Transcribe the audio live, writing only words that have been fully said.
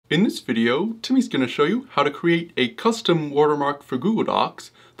In this video, Timmy's going to show you how to create a custom watermark for Google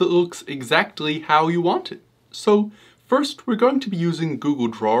Docs that looks exactly how you want it. So first we're going to be using Google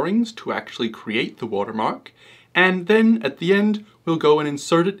Drawings to actually create the watermark, and then at the end we'll go and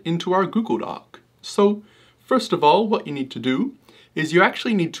insert it into our Google Doc. So first of all, what you need to do is you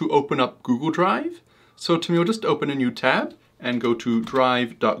actually need to open up Google Drive. So Timmy will just open a new tab and go to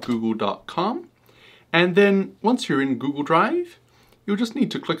drive.google.com, and then once you're in Google Drive, you'll just need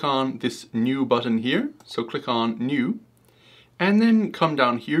to click on this new button here. So click on new, and then come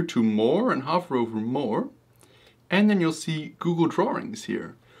down here to more and hover over more, and then you'll see Google Drawings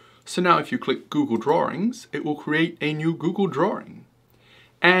here. So now if you click Google Drawings, it will create a new Google drawing.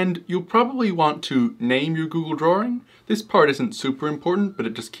 And you'll probably want to name your Google drawing. This part isn't super important, but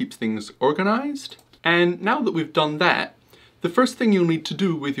it just keeps things organized. And now that we've done that, the first thing you'll need to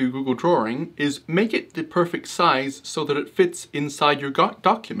do with your Google drawing is make it the perfect size so that it fits inside your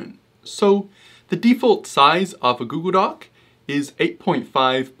document. So the default size of a Google Doc is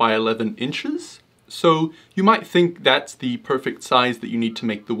 8.5 by 11 inches. So you might think that's the perfect size that you need to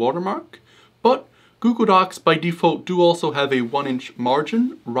make the watermark, but Google Docs by default do also have a 1-inch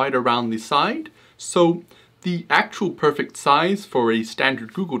margin right around the side. So the actual perfect size for a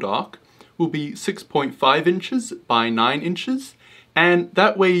standard Google Doc will be 6.5 inches by 9 inches, and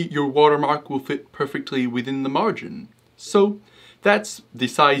that way your watermark will fit perfectly within the margin. So that's the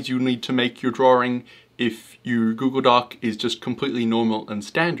size you need to make your drawing if your Google Doc is just completely normal and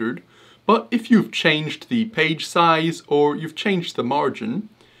standard. But if you've changed the page size or you've changed the margin,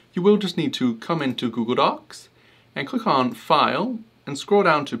 you will just need to come into Google Docs and click on File and scroll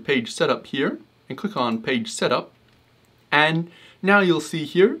down to Page Setup here and click on Page Setup, and now you'll see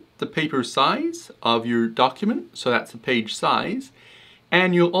here the paper size of your document, so that's the page size,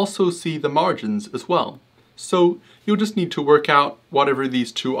 and you'll also see the margins as well. So you'll just need to work out whatever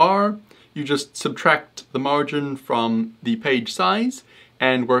these two are. You just subtract the margin from the page size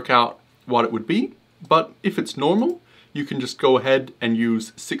and work out what it would be. But if it's normal, you can just go ahead and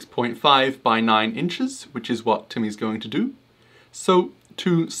use 6.5 by 9 inches, which is what Timmy's going to do. So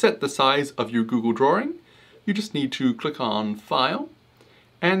to set the size of your Google drawing, you just need to click on File,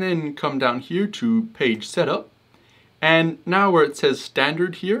 and then come down here to Page Setup, and now where it says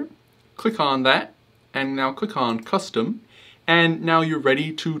Standard here, click on that, and now click on Custom, and now you're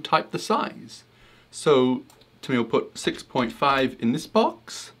ready to type the size. So Timmy will put 6.5 in this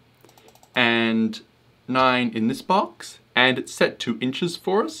box, and 9 in this box, and it's set to inches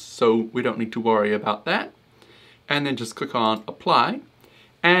for us, so we don't need to worry about that. And then just click on Apply.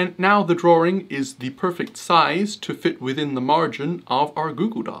 And now the drawing is the perfect size to fit within the margin of our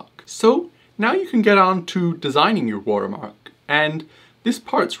Google Doc. So now you can get on to designing your watermark. And this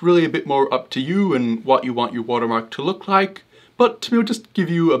part's really a bit more up to you and what you want your watermark to look like. But Timmy will just give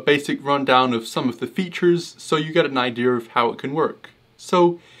you a basic rundown of some of the features so you get an idea of how it can work.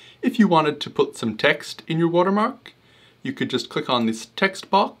 So if you wanted to put some text in your watermark, you could just click on this text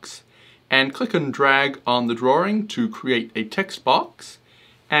box and click and drag on the drawing to create a text box.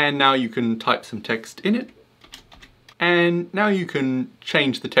 And now you can type some text in it. And now you can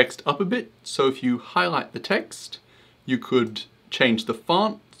change the text up a bit. So if you highlight the text, you could change the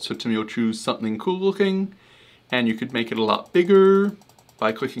font. So Timmy will choose something cool looking. And you could make it a lot bigger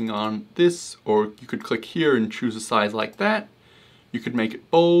by clicking on this, or you could click here and choose a size like that. You could make it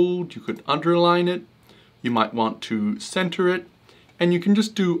bold, you could underline it. You might want to center it. And you can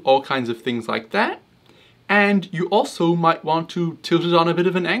just do all kinds of things like that. And you also might want to tilt it on a bit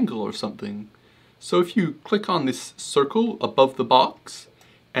of an angle or something. So if you click on this circle above the box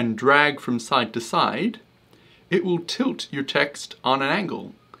and drag from side to side, it will tilt your text on an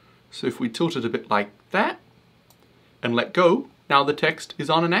angle. So if we tilt it a bit like that and let go, now the text is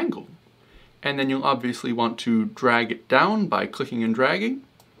on an angle. And then you'll obviously want to drag it down by clicking and dragging.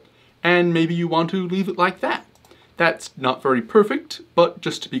 And maybe you want to leave it like that. That's not very perfect, but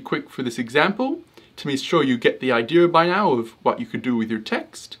just to be quick for this example, to make sure you get the idea by now of what you could do with your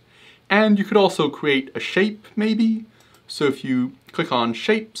text. And you could also create a shape maybe. So if you click on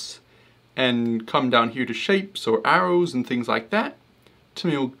shapes and come down here to shapes or arrows and things like that,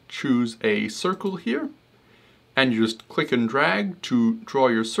 Timmy will choose a circle here, and you just click and drag to draw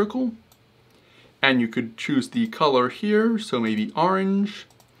your circle. And you could choose the color here, so maybe orange,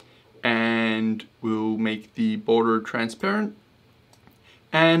 and we'll make the border transparent.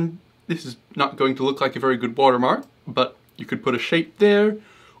 And this is not going to look like a very good watermark, but you could put a shape there,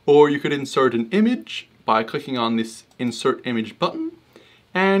 or you could insert an image by clicking on this Insert Image button.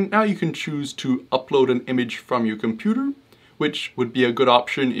 And now you can choose to upload an image from your computer, which would be a good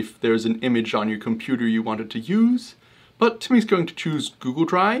option if there's an image on your computer you wanted to use. But Timmy's going to choose Google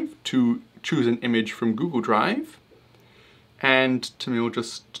Drive to choose an image from Google Drive. And Timmy will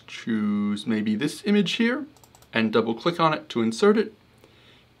just choose maybe this image here and double click on it to insert it.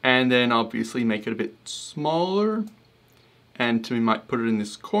 And then obviously make it a bit smaller. And Timmy might put it in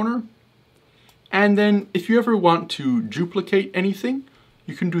this corner. And then if you ever want to duplicate anything,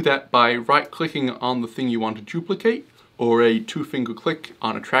 you can do that by right-clicking on the thing you want to duplicate, or a two-finger click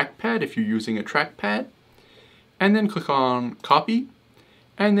on a trackpad if you're using a trackpad. And then click on Copy,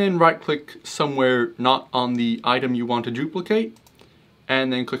 and then right-click somewhere not on the item you want to duplicate,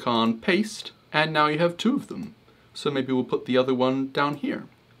 and then click on Paste, and now you have two of them. So maybe we'll put the other one down here.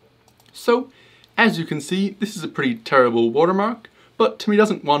 So, as you can see, this is a pretty terrible watermark, but Timmy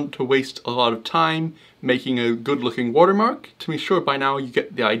doesn't want to waste a lot of time making a good-looking watermark. Timmy's sure by now you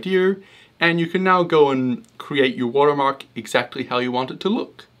get the idea, and you can now go and create your watermark exactly how you want it to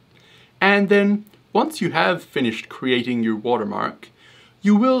look. And then, once you have finished creating your watermark,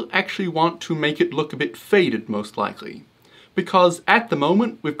 you will actually want to make it look a bit faded, most likely. Because at the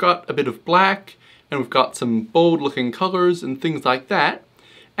moment, we've got a bit of black, and we've got some bold-looking colors and things like that.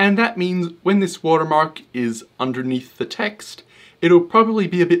 And that means when this watermark is underneath the text, it'll probably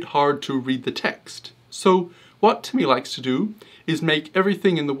be a bit hard to read the text. So what Timmy likes to do is make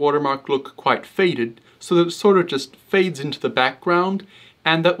everything in the watermark look quite faded, so that it sort of just fades into the background,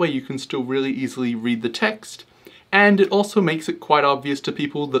 and that way you can still really easily read the text. And it also makes it quite obvious to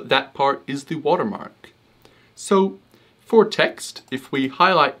people that that part is the watermark. So for text, if we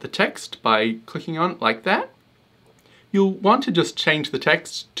highlight the text by clicking on it like that, you'll want to just change the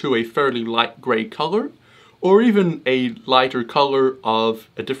text to a fairly light grey color, or even a lighter color of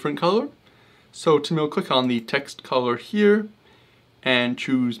a different color. So Timmy will click on the text color here and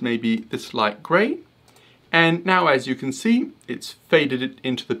choose maybe this light grey. And now, as you can see, it's faded it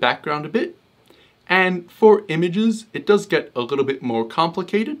into the background a bit. And for images, it does get a little bit more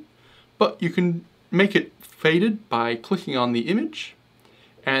complicated, but you can make it faded by clicking on the image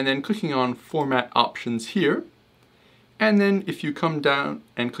and then clicking on Format Options here. And then if you come down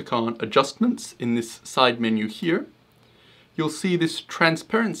and click on Adjustments in this side menu here, you'll see this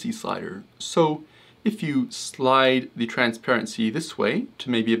transparency slider. So if you slide the transparency this way to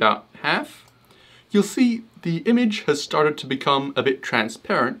maybe about half, you'll see the image has started to become a bit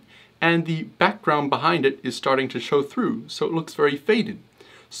transparent, and the background behind it is starting to show through, so it looks very faded.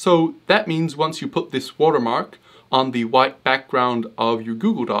 So that means once you put this watermark on the white background of your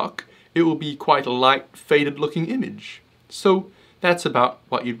Google Doc, it will be quite a light, faded looking image. So that's about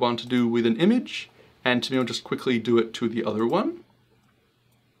what you'd want to do with an image, and Timmy will just quickly do it to the other one.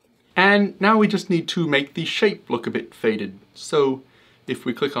 And now we just need to make the shape look a bit faded. So if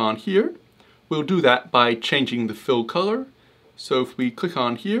we click on here, we'll do that by changing the fill color. So if we click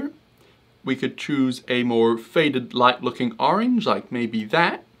on here, we could choose a more faded light looking orange, like maybe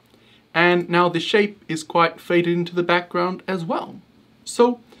that. And now the shape is quite faded into the background as well.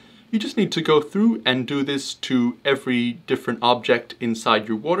 So you just need to go through and do this to every different object inside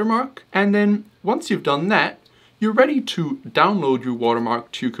your watermark. And then once you've done that, you're ready to download your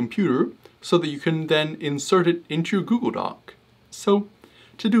watermark to your computer so that you can then insert it into your Google Doc. So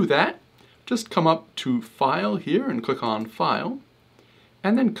to do that, just come up to File here and click on File,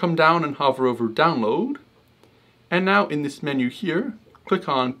 and then come down and hover over Download. And now in this menu here, click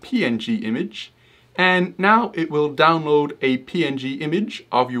on PNG Image, and now it will download a PNG image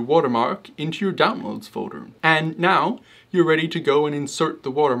of your watermark into your Downloads folder. And now you're ready to go and insert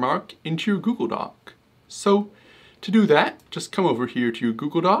the watermark into your Google Doc. So to do that, just come over here to your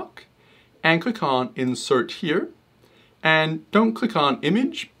Google Doc and click on Insert here. And don't click on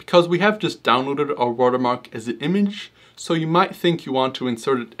Image, because we have just downloaded our watermark as an image, so you might think you want to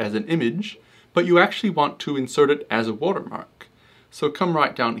insert it as an image, but you actually want to insert it as a watermark. So come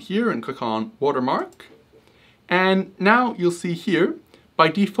right down here and click on Watermark. And now you'll see here, by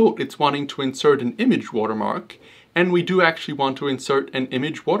default it's wanting to insert an image watermark, and we do actually want to insert an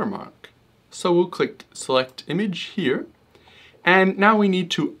image watermark. So we'll click Select Image here. And now we need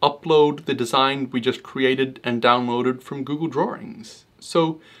to upload the design we just created and downloaded from Google Drawings.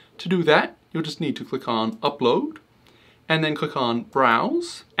 So to do that, you'll just need to click on Upload, and then click on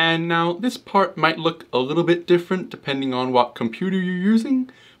Browse. And now this part might look a little bit different depending on what computer you're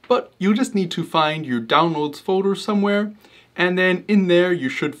using, but you'll just need to find your Downloads folder somewhere, and then in there you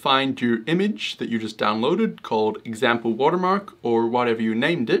should find your image that you just downloaded called Example Watermark, or whatever you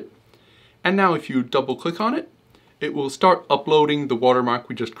named it. And now if you double click on it, it will start uploading the watermark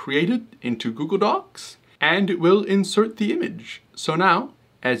we just created into Google Docs, and it will insert the image. So now,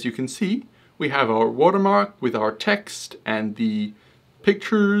 as you can see, we have our watermark with our text and the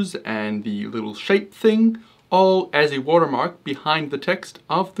pictures and the little shape thing all as a watermark behind the text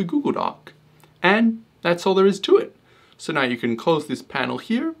of the Google Doc. And that's all there is to it. So now you can close this panel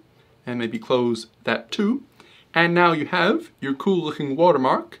here, and maybe close that too. And now you have your cool looking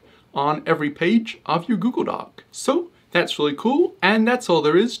watermark on every page of your Google Doc. So that's really cool, and that's all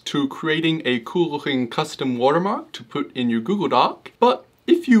there is to creating a cool looking custom watermark to put in your Google Doc. But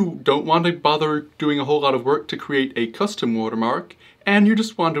if you don't want to bother doing a whole lot of work to create a custom watermark, and you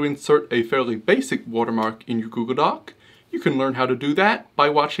just want to insert a fairly basic watermark in your Google Doc, you can learn how to do that by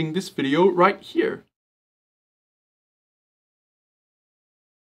watching this video right here.